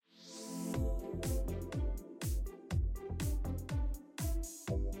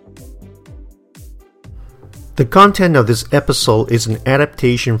The content of this episode is an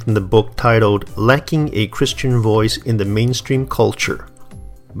adaptation from the book titled Lacking a Christian Voice in the Mainstream Culture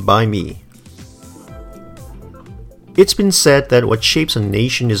by me. It's been said that what shapes a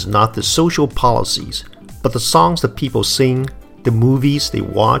nation is not the social policies, but the songs that people sing, the movies they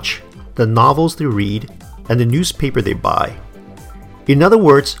watch, the novels they read, and the newspaper they buy. In other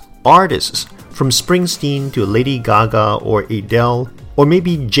words, artists from Springsteen to Lady Gaga or Adele, or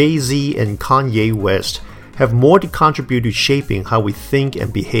maybe Jay-Z and Kanye West, have more to contribute to shaping how we think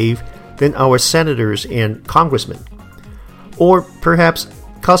and behave than our senators and congressmen. Or perhaps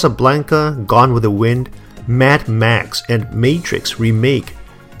Casablanca, Gone with the Wind, Mad Max, and Matrix remake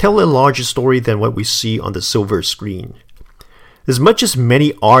tell a larger story than what we see on the silver screen. As much as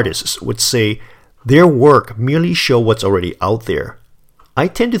many artists would say their work merely show what's already out there, I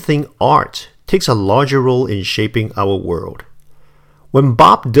tend to think art takes a larger role in shaping our world. When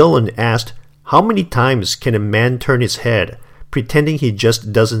Bob Dylan asked, "How many times can a man turn his head, pretending he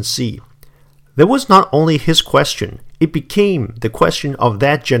just doesn't see?" that was not only his question, it became the question of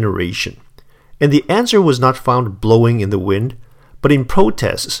that generation. And the answer was not found blowing in the wind, but in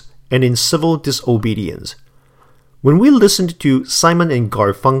protests and in civil disobedience. When we listened to Simon and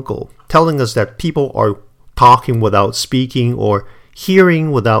Garfunkel telling us that people are talking without speaking or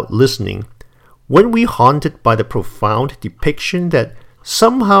hearing without listening, when we haunted by the profound depiction that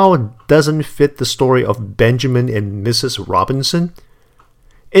somehow doesn't fit the story of Benjamin and Mrs. Robinson?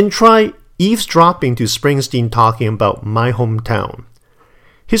 And try eavesdropping to Springsteen talking about my hometown.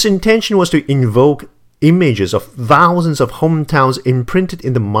 His intention was to invoke images of thousands of hometowns imprinted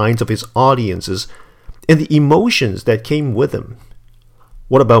in the minds of his audiences and the emotions that came with them.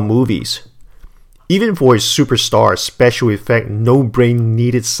 What about movies? Even for a superstar special effect no-brain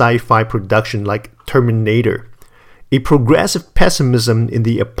needed sci-fi production like Terminator, a progressive pessimism in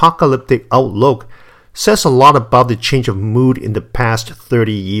the apocalyptic outlook says a lot about the change of mood in the past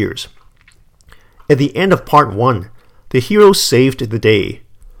 30 years. At the end of part 1, the hero saved the day.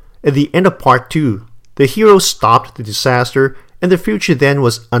 At the end of part 2, the hero stopped the disaster and the future then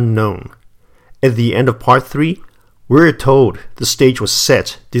was unknown. At the end of part 3, we're told the stage was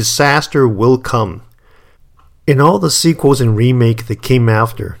set, disaster will come. And all the sequels and remake that came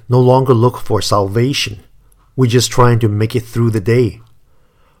after no longer look for salvation. We're just trying to make it through the day.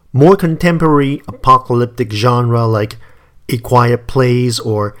 More contemporary apocalyptic genre like A Quiet Place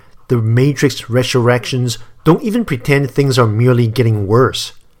or The Matrix Resurrections don't even pretend things are merely getting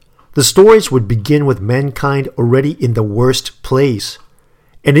worse. The stories would begin with mankind already in the worst place.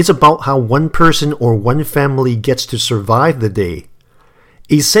 And it's about how one person or one family gets to survive the day.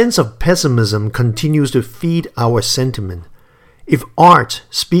 A sense of pessimism continues to feed our sentiment. If art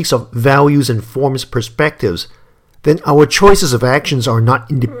speaks of values and forms perspectives, then our choices of actions are not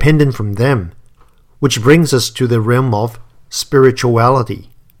independent from them, which brings us to the realm of spirituality.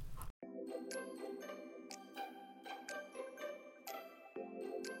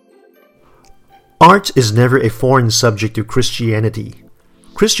 Art is never a foreign subject to Christianity.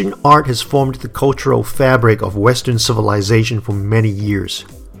 Christian art has formed the cultural fabric of Western civilization for many years.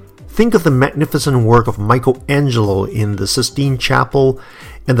 Think of the magnificent work of Michelangelo in the Sistine Chapel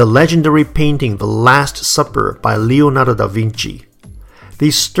and the legendary painting The Last Supper by Leonardo da Vinci.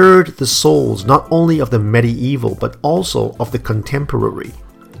 They stirred the souls not only of the medieval but also of the contemporary.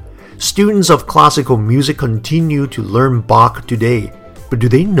 Students of classical music continue to learn Bach today, but do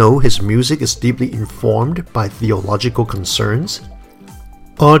they know his music is deeply informed by theological concerns?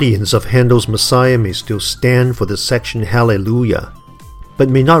 Audience of Handel's Messiah may still stand for the section Hallelujah, but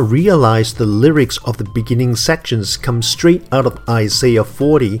may not realize the lyrics of the beginning sections come straight out of Isaiah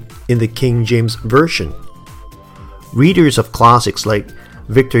 40 in the King James Version. Readers of classics like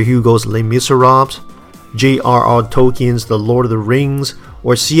Victor Hugo's Les Miserables, J.R.R. Tolkien's The Lord of the Rings,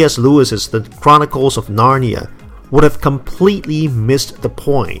 or C.S. Lewis's The Chronicles of Narnia would have completely missed the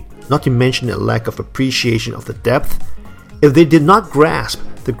point, not to mention a lack of appreciation of the depth, if they did not grasp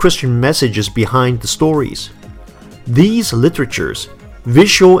the Christian messages behind the stories. These literatures,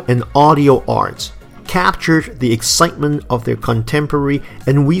 visual and audio arts, captured the excitement of their contemporary,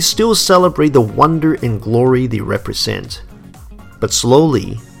 and we still celebrate the wonder and glory they represent. But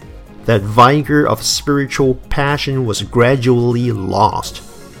slowly, that vigor of spiritual passion was gradually lost,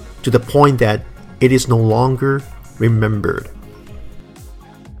 to the point that it is no longer remembered.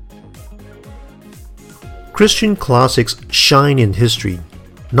 Christian classics shine in history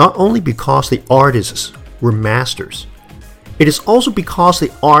not only because the artists were masters. It is also because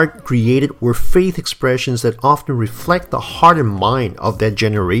the art created were faith expressions that often reflect the heart and mind of that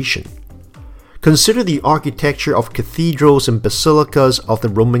generation. Consider the architecture of cathedrals and basilicas of the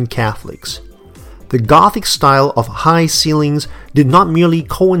Roman Catholics. The Gothic style of high ceilings did not merely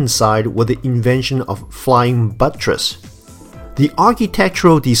coincide with the invention of flying buttress. The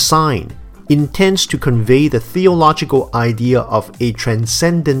architectural design intends to convey the theological idea of a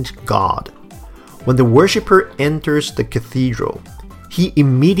transcendent God. When the worshipper enters the cathedral, he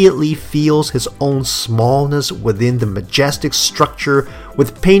immediately feels his own smallness within the majestic structure,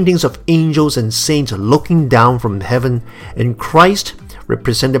 with paintings of angels and saints looking down from heaven, and Christ,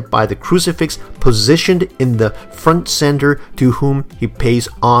 represented by the crucifix, positioned in the front center, to whom he pays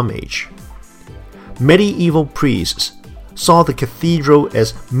homage. Medieval priests saw the cathedral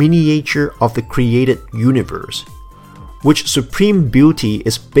as miniature of the created universe, which supreme beauty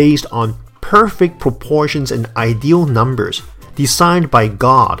is based on perfect proportions and ideal numbers, designed by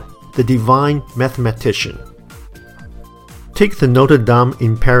God, the divine mathematician. Take the Notre Dame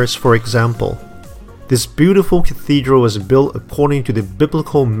in Paris, for example. This beautiful cathedral was built according to the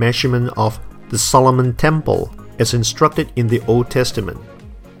biblical measurement of the Solomon Temple, as instructed in the Old Testament.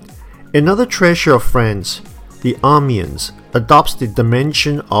 Another treasure of France, the Amiens, adopts the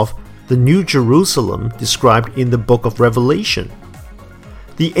dimension of the New Jerusalem described in the book of Revelation.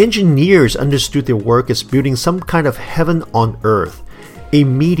 The engineers understood their work as building some kind of heaven on earth, a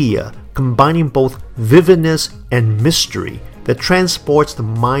media combining both vividness and mystery that transports the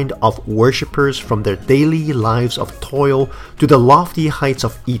mind of worshippers from their daily lives of toil to the lofty heights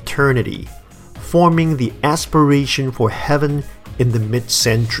of eternity, forming the aspiration for heaven in the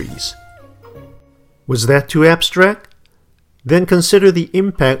mid-centuries. Was that too abstract? Then consider the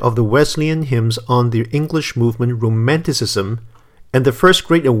impact of the Wesleyan hymns on the English movement Romanticism and the First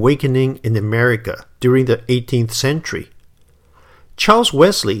Great Awakening in America during the 18th century. Charles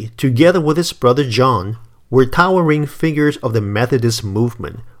Wesley, together with his brother John, were towering figures of the Methodist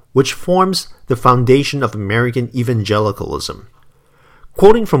movement, which forms the foundation of American evangelicalism.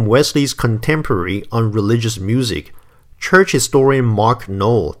 Quoting from Wesley's contemporary on religious music, church historian Mark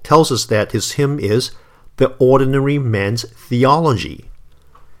Knoll tells us that his hymn is "The Ordinary Man's Theology."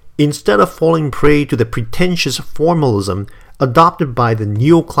 Instead of falling prey to the pretentious formalism adopted by the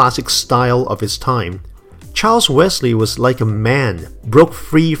neoclassic style of his time, Charles Wesley was like a man broke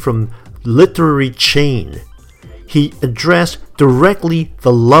free from literary chain. He addressed directly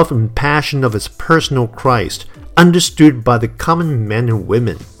the love and passion of his personal Christ, understood by the common men and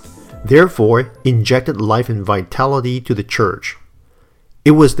women, therefore injected life and vitality to the church.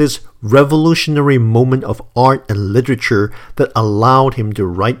 It was this revolutionary moment of art and literature that allowed him to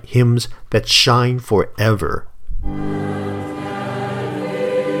write hymns that shine forever.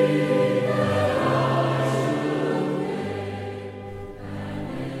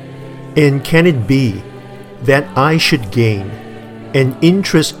 And can it be that I should gain an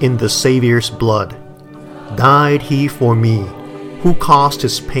interest in the Saviour's blood? Died he for me, who caused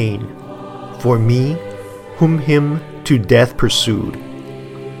his pain, for me, whom him to death pursued.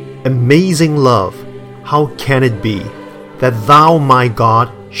 Amazing love, how can it be that thou, my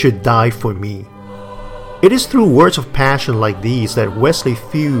God, should die for me? It is through words of passion like these that Wesley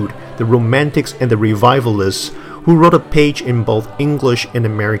fueled the Romantics and the Revivalists, who wrote a page in both English and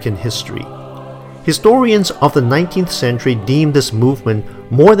American history. Historians of the 19th century deemed this movement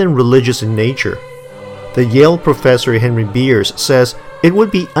more than religious in nature. The Yale professor Henry Beers says it would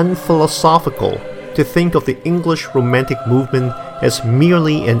be unphilosophical to think of the English Romantic movement as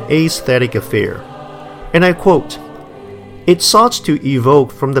merely an aesthetic affair. And I quote, "It sought to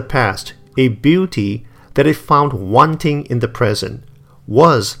evoke from the past a beauty that it found wanting in the present,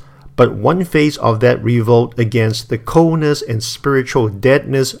 was but one phase of that revolt against the coldness and spiritual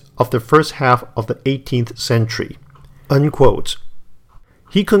deadness of the first half of the 18th century." Unquote.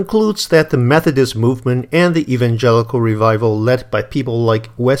 He concludes that the Methodist movement and the evangelical revival led by people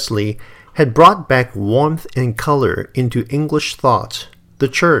like Wesley had brought back warmth and color into English thought, the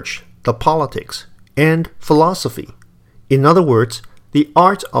church, the politics, and philosophy. In other words, the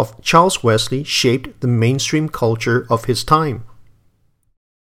art of Charles Wesley shaped the mainstream culture of his time.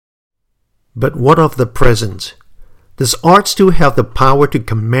 But what of the present? Does art still have the power to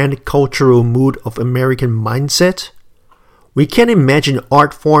command cultural mood of American mindset? We can't imagine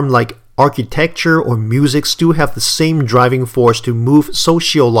art form like architecture or music still have the same driving force to move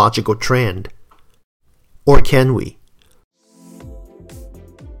sociological trend. Or can we?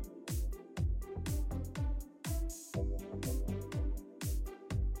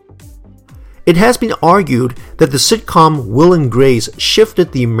 It has been argued that the sitcom Will and Grace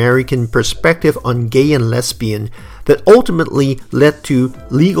shifted the American perspective on gay and lesbian that ultimately led to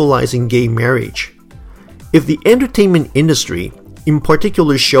legalizing gay marriage. If the entertainment industry, in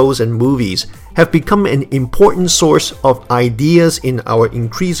particular shows and movies, have become an important source of ideas in our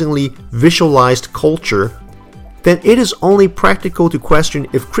increasingly visualized culture, then it is only practical to question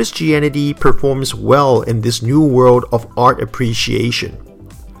if Christianity performs well in this new world of art appreciation.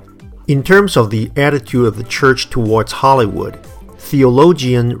 In terms of the attitude of the church towards Hollywood,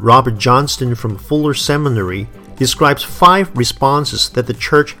 theologian Robert Johnston from Fuller Seminary describes 5 responses that the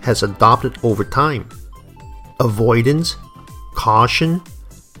church has adopted over time: avoidance, caution,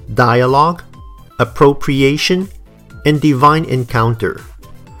 dialogue, appropriation, and divine encounter.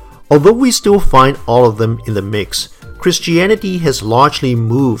 Although we still find all of them in the mix, Christianity has largely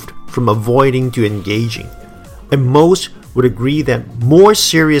moved from avoiding to engaging, and most would agree that more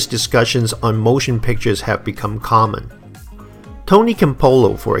serious discussions on motion pictures have become common. Tony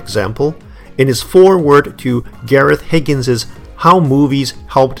Campolo, for example, in his foreword to Gareth Higgins's How Movies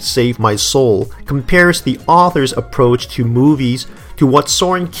Helped Save My Soul, compares the author's approach to movies to what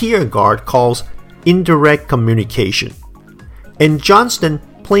Soren Kierkegaard calls indirect communication. And Johnston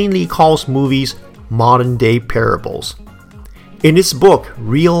plainly calls movies modern-day parables. In his book,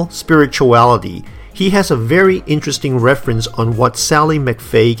 Real Spirituality, he has a very interesting reference on what Sally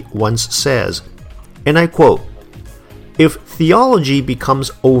McFague once says, and I quote, "If theology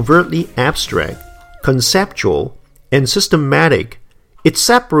becomes overtly abstract, conceptual, and systematic, it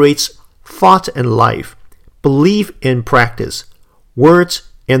separates thought and life, belief and practice, words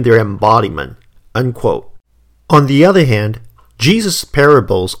and their embodiment." Unquote. On the other hand, Jesus'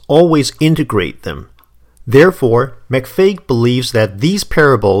 parables always integrate them. Therefore, McFague believes that these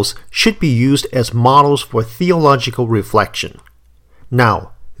parables should be used as models for theological reflection.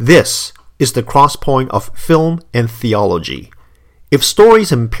 Now, this is the crosspoint of film and theology. If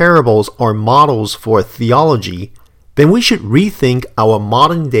stories and parables are models for theology, then we should rethink our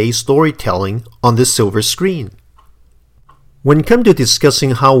modern-day storytelling on the silver screen. When come to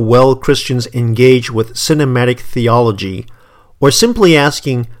discussing how well Christians engage with cinematic theology, or simply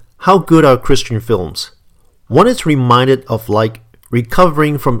asking how good are Christian films, one is reminded of like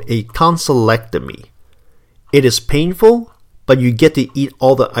recovering from a tonsillectomy. It is painful, but you get to eat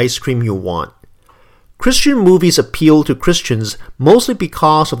all the ice cream you want. Christian movies appeal to Christians mostly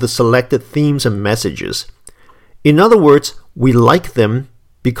because of the selected themes and messages. In other words, we like them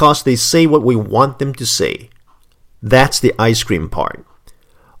because they say what we want them to say. That's the ice cream part.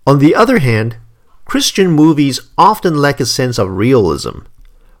 On the other hand, Christian movies often lack a sense of realism.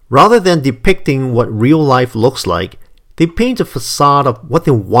 Rather than depicting what real life looks like, they paint a facade of what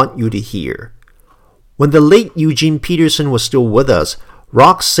they want you to hear. When the late Eugene Peterson was still with us,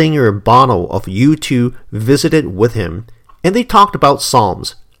 rock singer Bono of U2 visited with him, and they talked about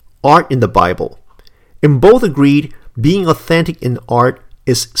Psalms, art in the Bible. And both agreed being authentic in art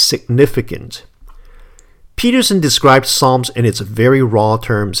is significant. Peterson described Psalms in its very raw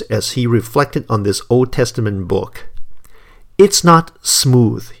terms as he reflected on this Old Testament book. It's not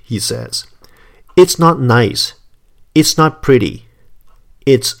smooth, he says. It's not nice. It's not pretty.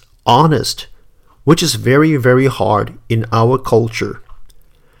 It's honest, which is very, very hard in our culture.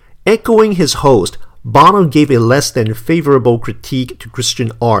 Echoing his host, Bono gave a less than favorable critique to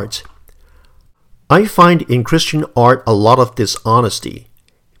Christian art. I find in Christian art a lot of dishonesty.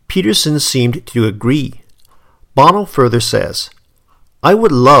 Peterson seemed to agree. Bono further says, I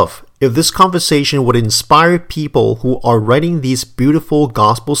would love if this conversation would inspire people who are writing these beautiful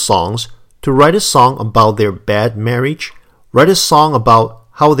gospel songs to write a song about their bad marriage, write a song about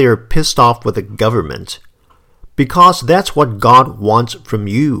how they're pissed off with the government. Because that's what God wants from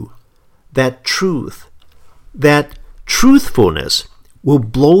you. That truth, that truthfulness will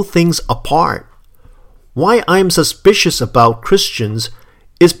blow things apart. Why I'm suspicious about Christians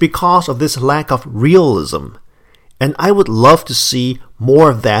is because of this lack of realism. And I would love to see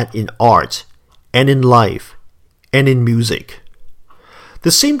more of that in art, and in life, and in music. The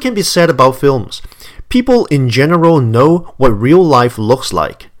same can be said about films. People in general know what real life looks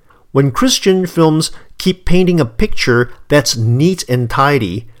like. When Christian films keep painting a picture that's neat and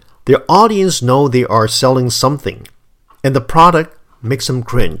tidy, their audience know they are selling something, and the product makes them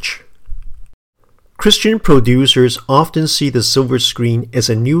cringe. Christian producers often see the silver screen as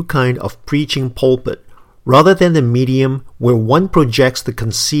a new kind of preaching pulpit, rather than the medium where one projects the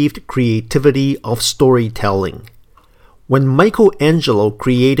conceived creativity of storytelling. When Michelangelo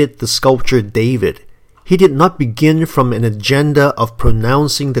created the sculpture David, he did not begin from an agenda of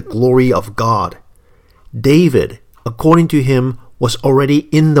pronouncing the glory of God. David, according to him, was already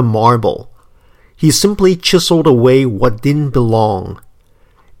in the marble. He simply chiseled away what didn't belong.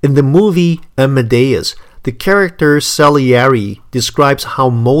 In the movie Amadeus, The character Salieri describes how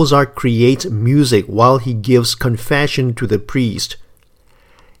Mozart creates music while he gives confession to the priest.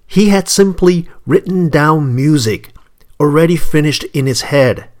 He had simply written down music, already finished in his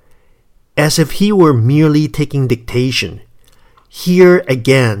head, as if he were merely taking dictation. Here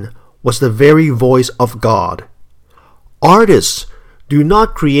again was the very voice of God. Artists do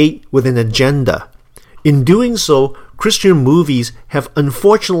not create with an agenda. In doing so, Christian movies have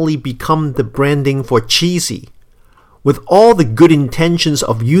unfortunately become the branding for cheesy. With all the good intentions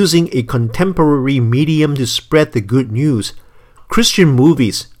of using a contemporary medium to spread the good news, Christian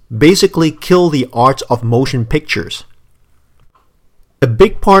movies basically kill the art of motion pictures. A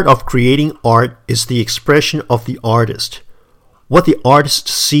big part of creating art is the expression of the artist, what the artist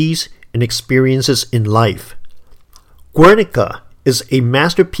sees and experiences in life. Guernica is a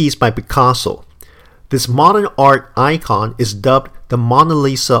masterpiece by Picasso. This modern art icon is dubbed the Mona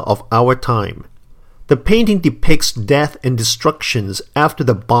Lisa of our time. The painting depicts death and destructions after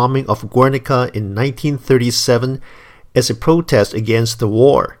the bombing of Guernica in 1937 as a protest against the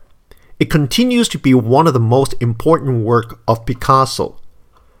war. It continues to be one of the most important works of Picasso.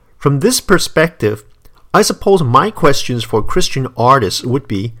 From this perspective, I suppose my questions for Christian artists would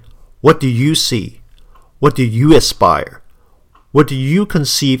be, what do you see? What do you aspire? What do you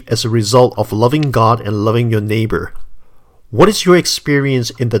conceive as a result of loving God and loving your neighbor? What is your experience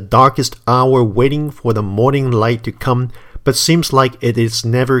in the darkest hour waiting for the morning light to come but seems like it is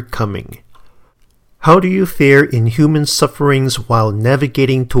never coming? How do you fare in human sufferings while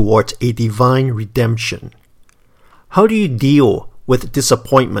navigating towards a divine redemption? How do you deal with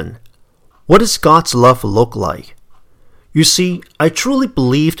disappointment? What does God's love look like? You see, I truly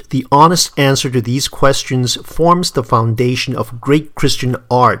believed the honest answer to these questions forms the foundation of great Christian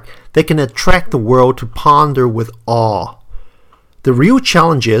art that can attract the world to ponder with awe. The real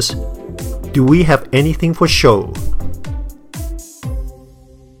challenge is, do we have anything for show?